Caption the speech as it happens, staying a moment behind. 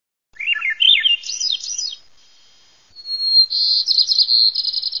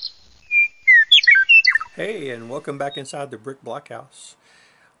Hey, and welcome back inside the brick blockhouse.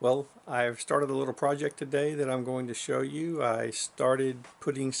 Well, I've started a little project today that I'm going to show you. I started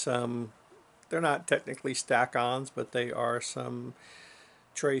putting some, they're not technically stack-ons, but they are some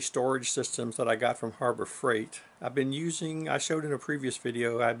tray storage systems that I got from Harbor Freight. I showed in a previous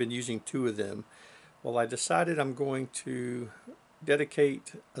video, I've been using two of them. Well, I decided I'm going to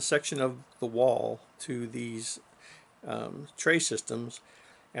dedicate a section of the wall to these tray systems,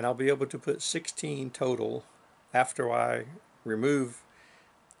 and I'll be able to put 16 total after I remove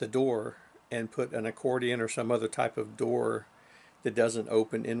the door and put an accordion or some other type of door that doesn't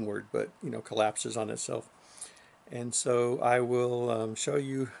open inward but collapses on itself. And so I will show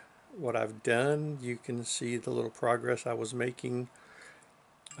you what I've done. You can see the little progress I was making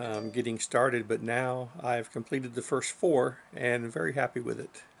getting started, but now I've completed the first four and very happy with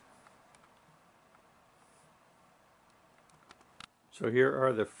it. So here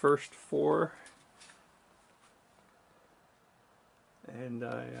are the first four, and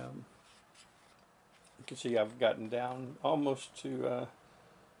you can see I've gotten down almost to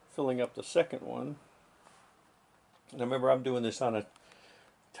filling up the second one. And remember, I'm doing this on a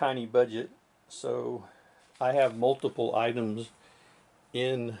tiny budget, so I have multiple items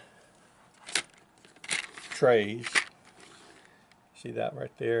in trays. See that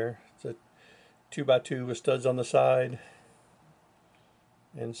right there? It's a 2x2 with studs on the side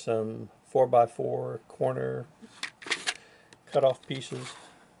and some 4x4 corner cut off pieces.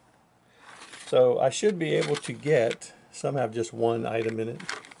 So I should be able to get, some have just one item in it,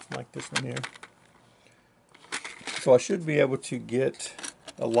 like this one here. So I should be able to get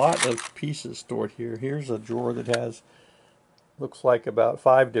a lot of pieces stored here. Here's a drawer that has, looks like about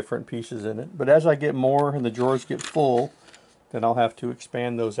 5 different pieces in it. But as I get more and the drawers get full, then I'll have to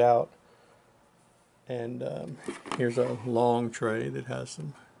expand those out. And here's a long tray that has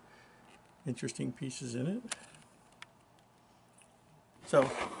some interesting pieces in it.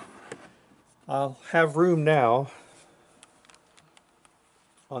 So I'll have room now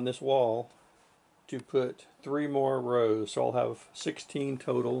on this wall to put 3 more rows. So I'll have 16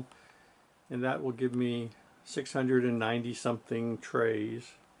 total, and that will give me 690 something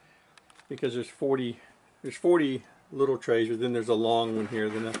trays, because there's 40 little trays, but then there's a long one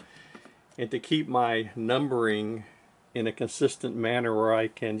here. And to keep my numbering in a consistent manner where I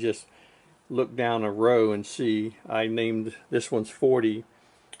can just look down a row and see, I named this one's 40,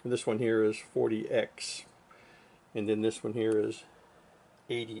 and this one here is 40X, and then this one here is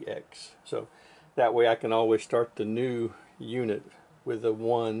 80X. So that way I can always start the new unit with a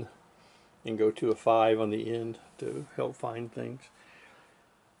 1 and go to a 5 on the end to help find things.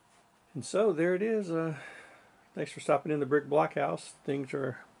 And so there it is. Thanks for stopping in the Brick Blockhouse. Things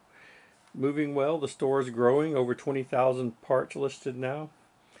are moving well. The store is growing, over 20,000 parts listed now.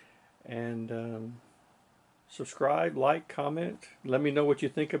 And subscribe, like, comment. Let me know what you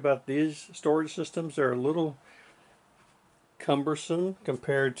think about these storage systems. They're a little cumbersome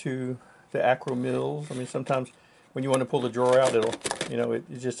compared to the Acro Mills. I mean, sometimes when you want to pull the drawer out, it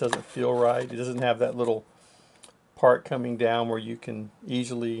just doesn't feel right. It doesn't have that little part coming down where you can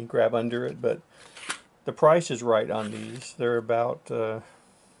easily grab under it. But the price is right on these. They're about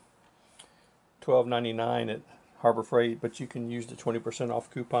 $12.99 at Harbor Freight, but you can use the 20%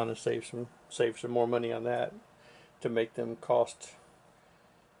 off coupon and save some more money on that to make them cost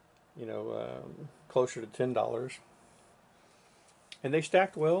closer to $10. And they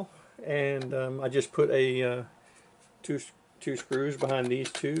stacked well. And I just put a two screws behind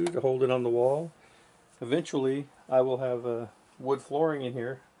these two to hold it on the wall. Eventually I will have wood flooring in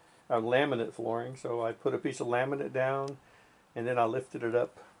here, laminate flooring. So I put a piece of laminate down, and then I lifted it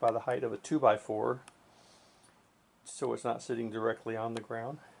up by the height of a 2x4 so it's not sitting directly on the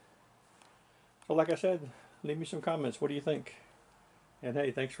ground. So like I said, leave me some comments. What do you think? And hey,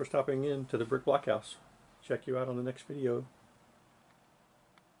 thanks for stopping in to the Brick Blockhouse. Check you out on the next video.